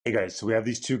Hey guys, so we have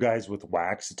these two guys with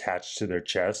wax attached to their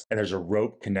chest, and there's a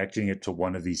rope connecting it to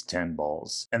one of these 10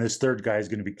 balls. And this third guy is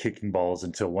going to be kicking balls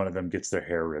until one of them gets their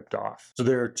hair ripped off. So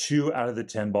there are 2 out of the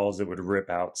 10 balls that would rip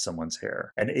out someone's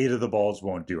hair, and 8 of the balls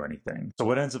won't do anything. So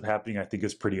what ends up happening, I think,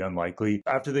 is pretty unlikely.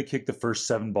 After they kick the first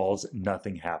 7 balls,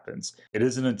 nothing happens. It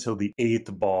isn't until the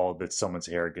 8th ball that someone's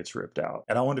hair gets ripped out.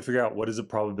 And I want to figure out what is the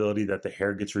probability that the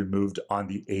hair gets removed on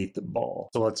the 8th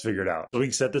ball. So let's figure it out. So we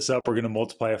can set this up. We're going to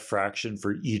multiply a fraction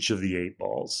for each of the 8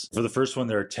 balls. For the first one,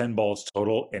 there are 10 balls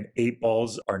total, and 8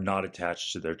 balls are not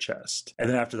attached to their chest. And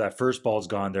then after that first ball is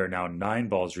gone, there are now 9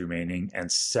 balls remaining,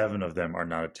 and 7 of them are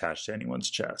not attached to anyone's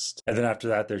chest. And then after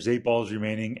that, there's 8 balls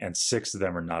remaining, and 6 of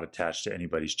them are not attached to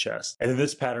anybody's chest. And then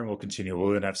this pattern will continue.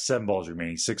 We'll then have 7 balls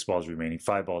remaining, 6 balls remaining,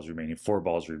 5 balls remaining, 4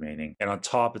 balls remaining. And on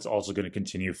top, it's also going to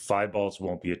continue. 5 balls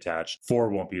won't be attached, 4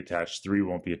 won't be attached, 3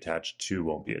 won't be attached, 2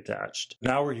 won't be attached.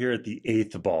 Now we're here at the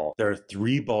 8th ball. There are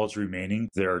 3 balls remaining.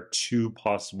 There are 2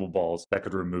 possible balls that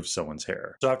could remove someone's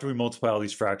hair. So after we multiply all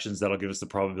these fractions, that'll give us the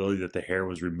probability that the hair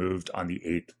was removed on the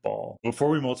 8th ball.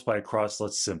 Before we multiply across,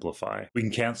 let's simplify. We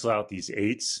can cancel out these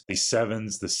 8s, the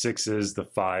 7s, the 6s, the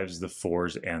 5s, the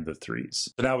 4s, and the 3s.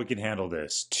 So now we can handle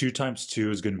this. 2 times 2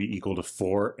 is going to be equal to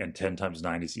 4, and 10 times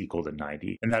 9 is equal to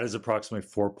 90. And that is approximately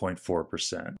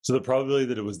 4.4%. So the probability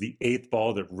that it was the 8th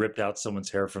ball that ripped out someone's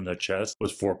hair from their chest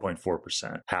was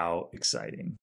 4.4%. How exciting.